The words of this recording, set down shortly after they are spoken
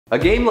A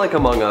game like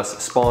Among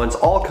Us spawns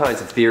all kinds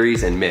of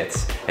theories and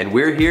myths, and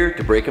we're here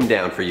to break them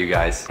down for you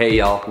guys. Hey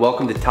y'all,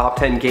 welcome to Top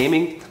 10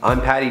 Gaming.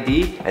 I'm Patty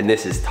D, and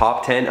this is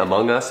Top 10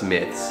 Among Us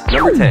Myths.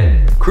 Number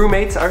 10.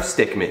 Crewmates are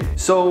stickmen.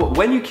 So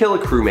when you kill a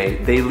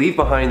crewmate, they leave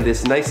behind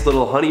this nice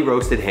little honey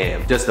roasted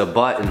ham, just a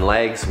butt and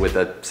legs with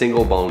a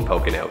single bone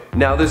poking out.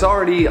 Now there's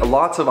already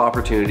lots of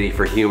opportunity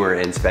for humor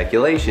and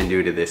speculation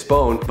due to this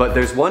bone, but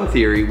there's one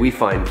theory we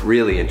find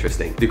really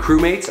interesting. The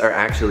crewmates are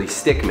actually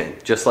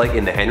stickmen, just like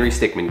in the Henry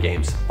Stickmin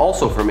games.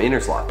 Also from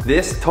Innerslot.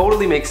 This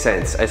totally makes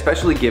sense,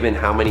 especially given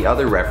how many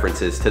other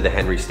references to the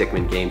Henry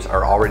Stickmin games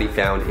are already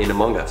found in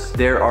Among Us.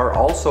 There are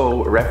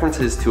also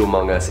references to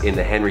Among Us in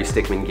the Henry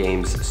Stickmin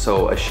games,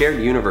 so a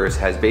shared universe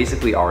has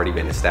basically already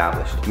been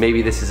established.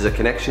 Maybe this is a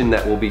connection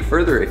that will be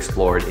further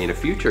explored in a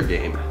future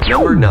game.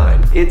 Number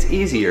 9. It's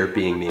easier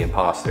being the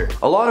imposter.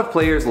 A lot of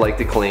players like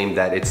to claim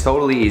that it's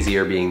totally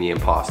easier being the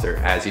imposter,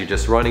 as you're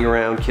just running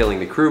around killing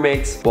the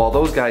crewmates, while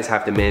those guys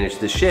have to manage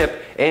the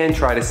ship and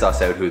try to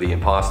suss out who the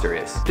imposter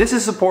is. This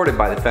is supported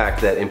by the fact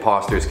that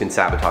imposters can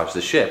sabotage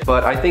the ship,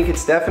 but I think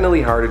it's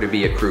definitely harder to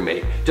be a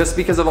crewmate, just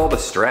because of all the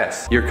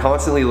stress. You're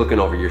constantly looking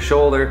over your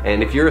shoulder,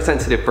 and if you're a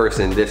sensitive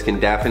person, this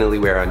can definitely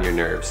wear on your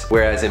nerves,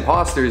 whereas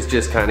imposters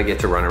just kind of get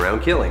to run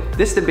around killing.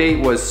 This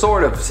debate was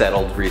sort of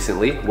settled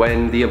recently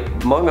when the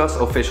Among Us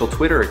official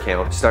Twitter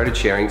account started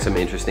sharing some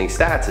interesting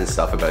stats and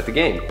stuff about the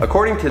game.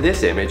 According to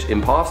this image,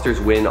 imposters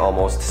win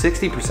almost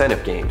 60%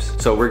 of games.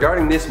 So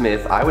regarding this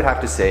myth, I would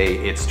have to say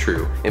it's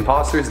true.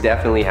 Imposters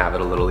definitely have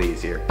it a little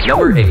easier.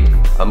 Number 8.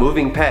 A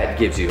moving pet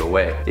gives you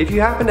away. If you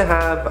happen to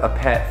have a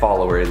pet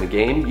follower in the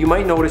game, you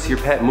might notice your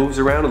pet moves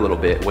around a little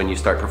bit when you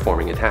start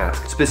performing a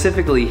task.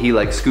 Specifically, he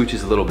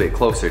scooches a little bit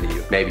closer to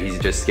you. Maybe he's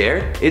just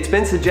scared? It's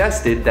been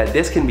suggested that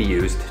this can be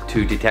used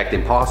to detect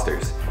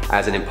imposters.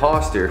 As an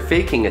imposter,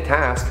 faking a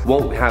task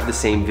won't have the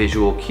same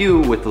visual cue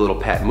with the little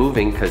pet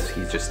moving because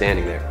he's just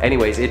standing there.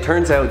 Anyways, it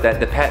turns out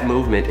that the pet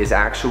movement is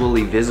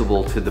actually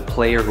visible to the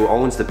player who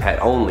owns the pet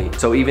only.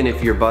 So even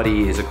if your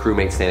buddy is a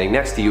crewmate standing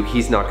next to you,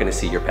 he's not going to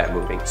see your pet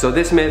moving. So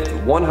this myth,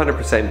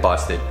 100%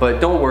 busted.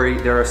 But don't worry,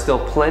 there are still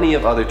plenty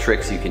of other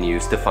tricks you can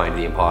use to find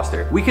the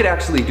imposter. We could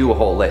actually do a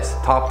whole list.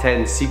 Top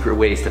 10 secret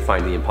ways to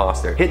find the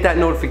imposter. Hit that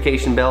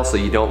notification bell so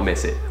you don't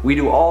miss it. We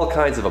do all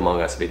kinds of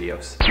Among Us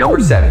videos. Number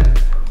 7.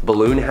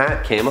 Balloon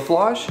hat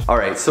camouflage?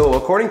 Alright, so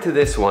according to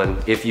this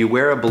one, if you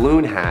wear a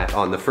balloon hat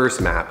on the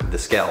first map, the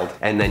Skeld,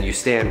 and then you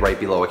stand right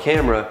below a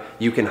camera,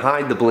 you can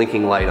hide the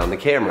blinking light on the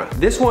camera.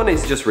 This one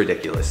is just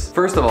ridiculous.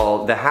 First of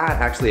all, the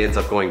hat actually ends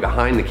up going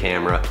behind the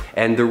camera,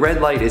 and the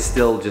red light is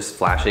still just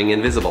flashing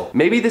invisible.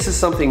 Maybe this is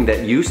something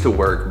that used to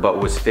work but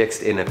was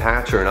fixed in a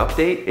patch or an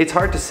update? It's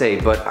hard to say,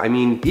 but I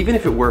mean, even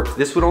if it worked,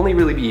 this would only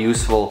really be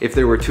useful if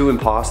there were two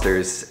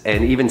imposters,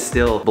 and even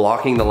still,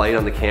 blocking the light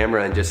on the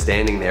camera and just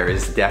standing there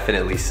is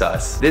definitely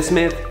sus. This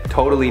myth,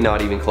 totally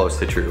not even close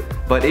to true,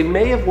 but it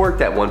may have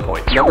worked at one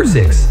point. Number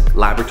 6,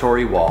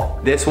 laboratory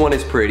wall. This one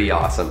is pretty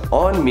awesome.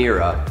 On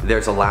Mira,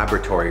 there's a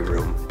laboratory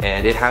room,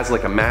 and it has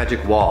like a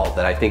magic wall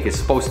that I think is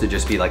supposed to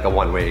just be like a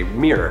one-way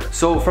mirror.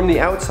 So from the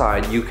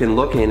outside, you can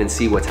look in and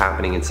see what's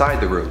happening inside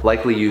the room.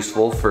 Likely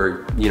useful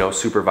for,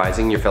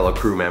 supervising your fellow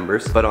crew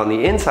members, but on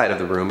the inside of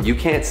the room, you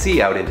can't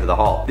see out into the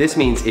hall. This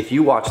means if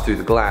you watch through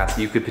the glass,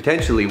 you could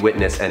potentially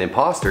witness an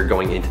imposter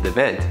going into the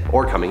vent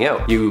or coming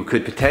out. You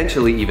could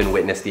potentially even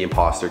witness the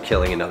imposter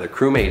killing another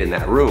crewmate in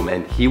that room,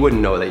 and he wouldn't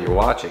know that you're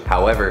watching.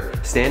 However,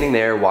 standing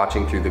there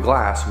watching through the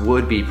glass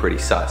would be pretty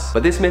sus.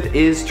 But this myth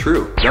is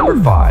true. Number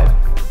 5.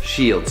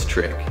 Shields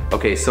trick.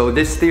 Okay, so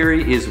this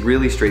theory is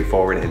really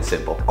straightforward and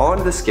simple. On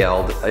the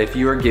Skeld, if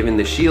you are given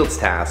the shields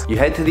task, you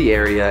head to the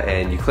area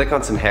and you click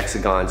on some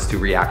hexagons to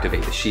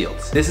reactivate the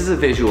shields. This is a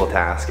visual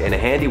task and a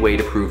handy way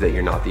to prove that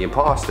you're not the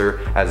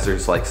imposter, as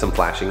there's some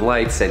flashing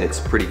lights and it's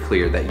pretty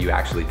clear that you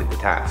actually did the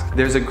task.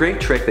 There's a great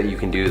trick that you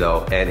can do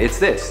though, and it's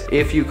this.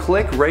 If you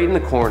click right in the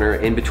corner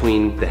in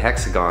between the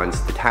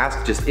hexagons, the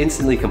task just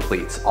instantly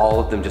completes. All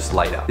of them just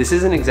light up. This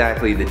isn't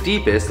exactly the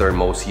deepest or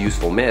most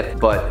useful myth,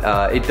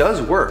 but it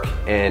does work,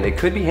 and it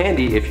could be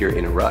handy if you're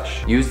in a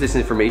rush. Use this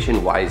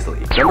information wisely.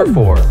 Number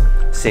 4.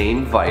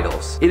 Same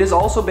vitals. It has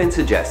also been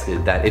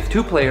suggested that if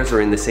two players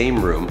are in the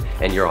same room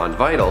and you're on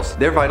vitals,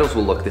 their vitals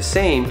will look the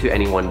same to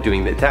anyone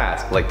doing the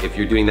task. Like if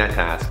you're doing that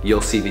task,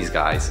 you'll see these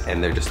guys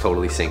and they're just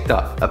totally synced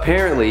up.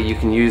 Apparently, you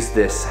can use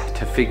this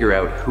to figure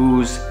out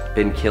who's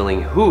been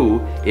killing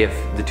who if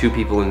the two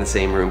people in the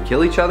same room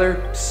kill each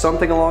other,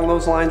 something along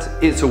those lines.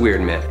 It's a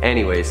weird myth.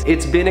 Anyways,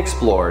 it's been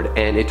explored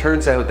and it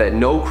turns out that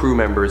no crew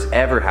members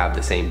ever have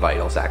the same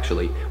vitals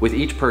actually, with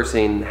each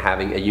person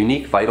having a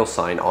unique vital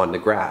sign on the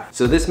graph.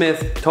 So this myth,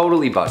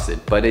 totally busted,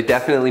 but it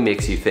definitely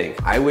makes you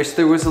think. I wish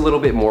there was a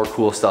little bit more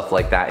cool stuff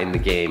like that in the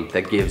game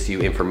that gives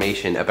you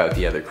information about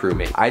the other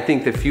crewmate. I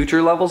think the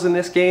future levels in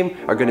this game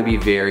are going to be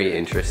very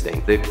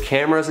interesting. The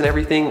cameras and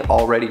everything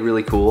already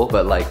really cool,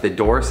 but the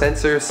door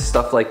sensors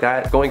stuff like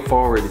that. Going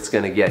forward, it's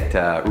gonna get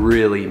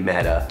really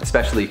meta,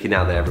 especially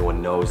now that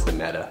everyone knows the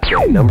meta.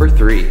 Okay, number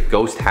 3,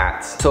 ghost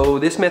hats. So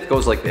this myth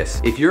goes like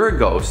this. If you're a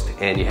ghost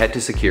and you head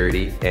to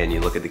security and you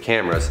look at the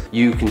cameras,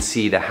 you can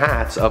see the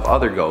hats of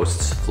other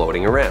ghosts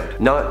floating around.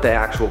 Not the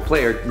actual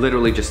player,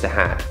 literally just a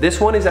hat. This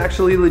one is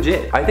actually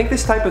legit. I think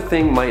this type of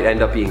thing might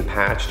end up being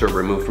patched or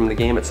removed from the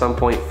game at some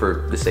point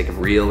for the sake of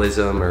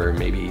realism, or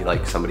maybe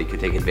like somebody could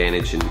take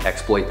advantage and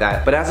exploit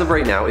that. But as of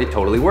right now, it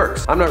totally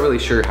works. I'm not really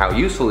sure how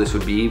useful this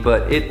would be,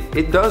 but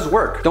it does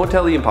work. Don't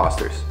tell the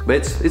imposters. But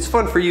it's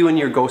fun for you and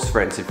your ghost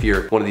friends if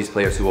you're one of these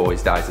players who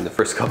always dies in the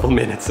first couple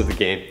minutes of the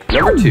game.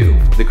 Number 2,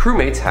 the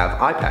crewmates have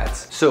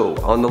iPads. So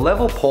on the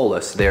level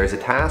Polus, there's a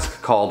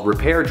task called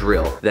Repair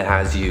Drill that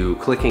has you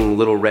clicking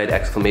little red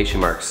exclamation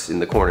marks in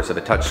the corners of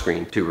a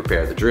touchscreen to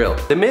repair the drill.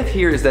 The myth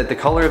here is that the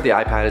color of the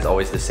iPad is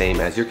always the same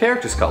as your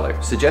character's color,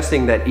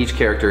 suggesting that each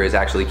character is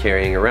actually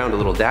carrying around a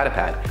little data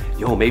pad.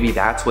 Yo, maybe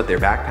that's what their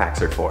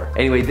backpacks are for.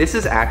 Anyway, this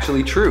is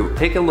actually true.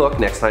 Take a look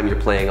next time you're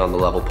playing on the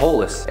level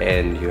Polus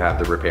and you have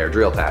the Repair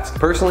Drill task.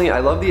 Personally, I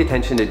love the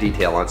attention to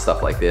detail on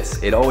stuff like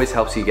this. It always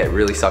helps you get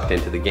really sucked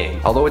into the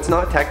game. Although it's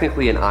not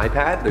technically an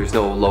iPad, there's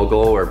no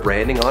logo or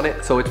branding on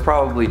it, so it's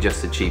probably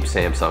just a cheap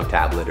Samsung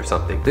tablet or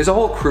something. There's a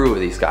whole crew of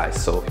these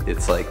guys, so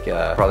it's like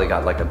probably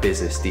got like a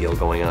business deal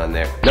going on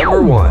there.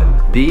 Number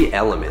 1, the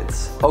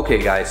elements. Okay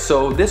guys,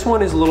 so this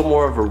one is a little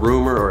more of a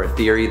rumor or a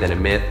theory than a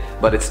myth,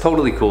 but it's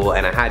totally cool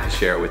and I had to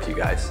share it with you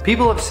guys.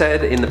 People have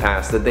said in the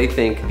past that they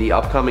think the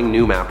upcoming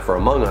new map for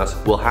Among Us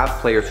will have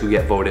players who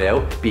get voted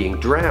out being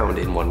drowned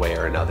in one way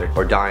or another,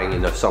 or dying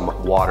in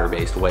some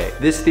water-based way.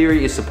 This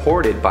theory is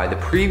supported by the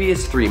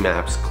previous 3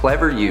 maps'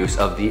 clever use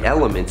of the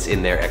elements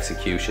in their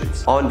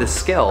executions. On the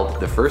Skeld,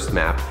 the first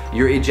map,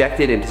 you're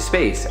ejected into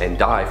space and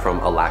die from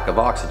a lack of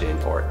oxygen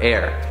or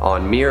air.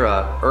 On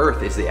Mira,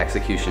 Earth is the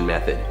execution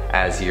method,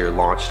 as you're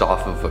launched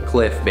off of a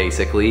cliff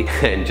basically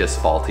and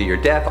just fall to your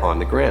death on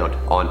the ground.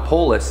 On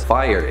Polus,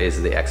 fire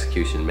is the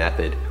execution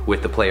method,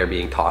 with the player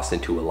being tossed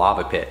into a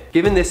lava pit.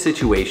 Given this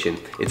situation,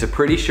 it's a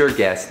pretty sure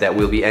guess that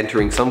we'll be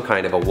entering some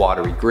kind of a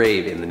watery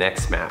grave in the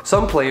next map.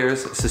 Some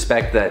players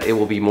suspect that it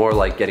will be more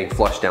like getting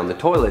flushed down the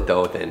toilet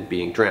though than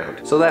being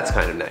drowned, so that's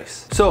kind of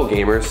nice. So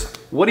gamers,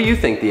 what do you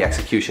think the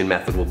execution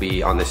method will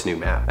be on this new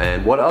map?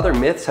 And what other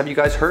myths have you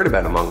guys heard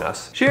about Among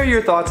Us? Share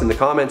your thoughts in the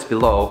comments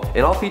below,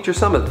 and I'll feature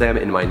some of them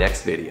in my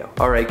next video.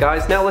 Alright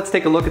guys, now let's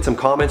take a look at some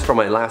comments from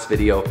my last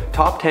video,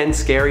 Top 10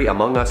 Scary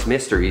Among Us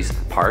Mysteries,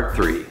 Part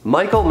 3.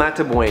 Michael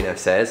Matabuena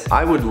says,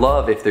 I would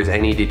love if there's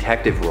any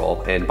detective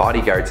role and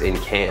bodyguards in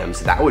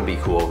cams. That would be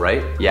cool,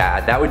 right?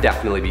 Yeah, that would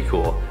definitely be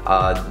cool.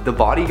 The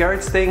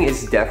bodyguards thing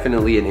is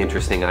definitely an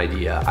interesting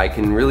idea. I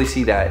can really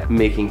see that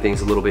making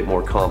things a little bit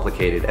more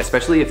complicated,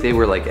 especially if they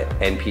were like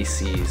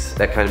NPCs.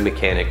 That kind of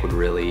mechanic would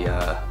really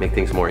make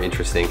things more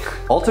interesting.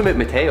 Ultimate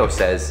Mateo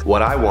says,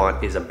 what I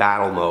want is a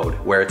battle mode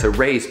where it's a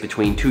race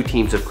between 2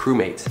 teams of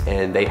crewmates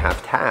and they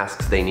have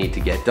tasks they need to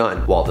get done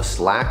while the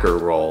slacker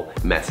role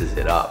messes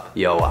it up.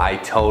 Yo, I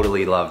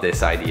totally love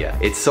this idea.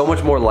 It's so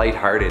much more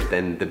lighthearted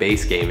than the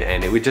base game,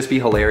 and it would just be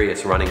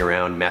hilarious running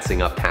around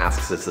messing up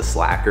tasks as the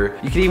slacker.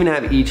 You could even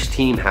have each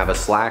team have a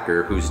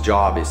slacker whose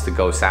job is to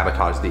go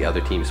sabotage the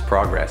other team's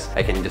progress.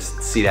 I can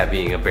just see that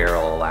being a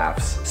barrel of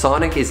laughs.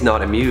 Sonic is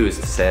Not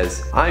Amused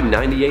says, I'm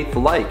 98th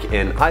like,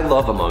 and I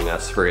love Among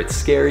Us for its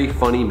scary,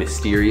 funny,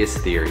 mysterious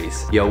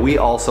theories. Yo, we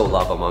also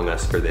love Among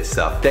Us for this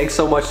stuff. Thanks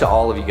so much to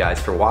all of you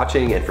guys for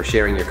watching and for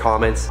sharing your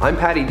comments. I'm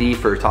Patty D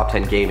for Top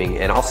 10 Gaming,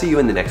 and I'll see you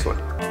in the next one.